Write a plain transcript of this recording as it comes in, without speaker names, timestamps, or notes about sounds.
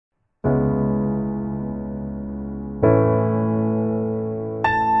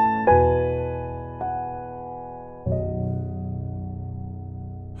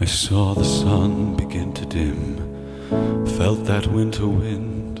saw the sun begin to dim, felt that winter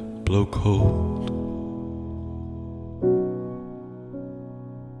wind blow cold.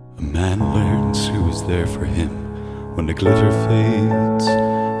 A man learns who is there for him when the glitter fades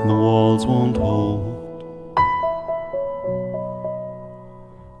and the walls won't hold.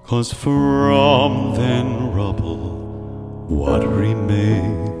 'Cause from then rubble, what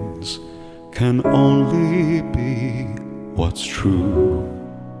remains can only be what's true.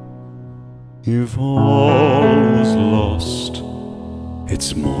 If all was lost,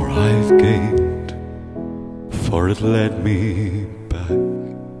 it's more I've gained, for it led me back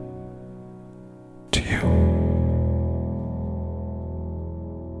to you.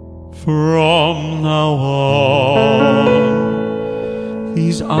 From now on,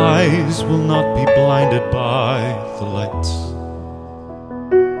 these eyes will not be blinded by the lights.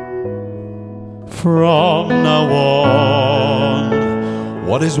 From now on,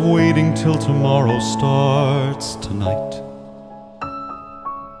 what is waiting till tomorrow starts tonight.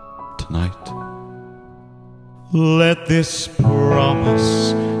 Tonight. Let this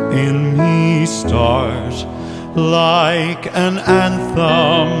promise in me start like an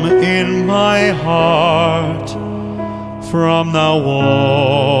anthem in my heart. From now on,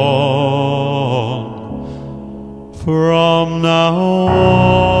 from now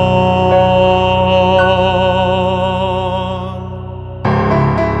on.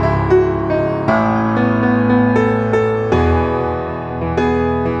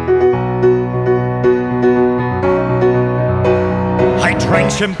 I drank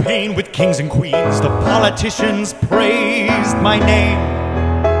champagne with kings and queens, the politicians praised my name.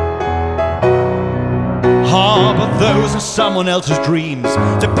 Ah, but those are someone else's dreams,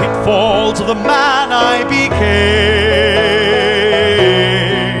 the pitfalls of the man I became.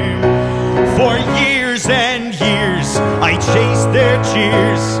 For years and years I chased their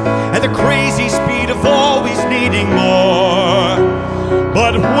cheers and the crazy speed of always needing more.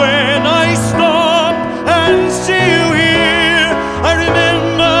 But when I stop and see you here, I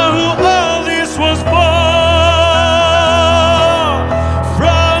remember who all this was for.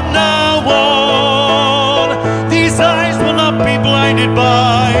 From now on, these eyes will not be blinded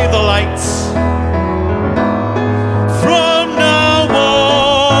by the lights. From now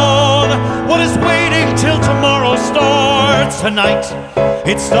on, what is waiting till tomorrow starts tonight.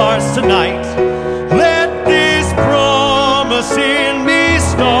 It starts tonight. Let this promise in me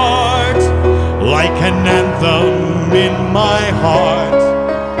start like an anthem in my heart.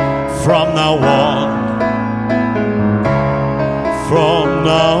 From now on, from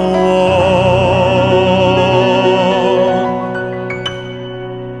now on.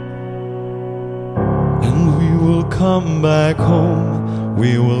 And we will come back home,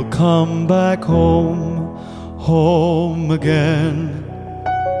 we will come back home, home again.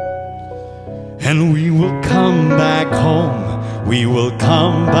 And we will come back home, we will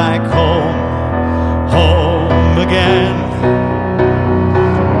come back home, home again.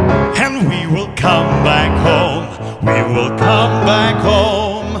 And we will come back home, we will come back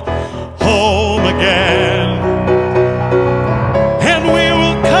home, home again. And we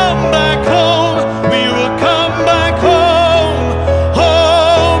will come back home, we will come back home,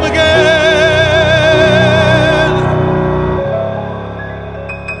 home again.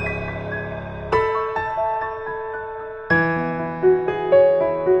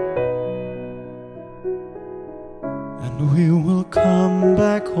 And we will come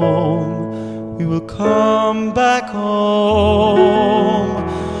back home, we will come back home,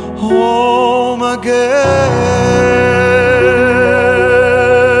 home again.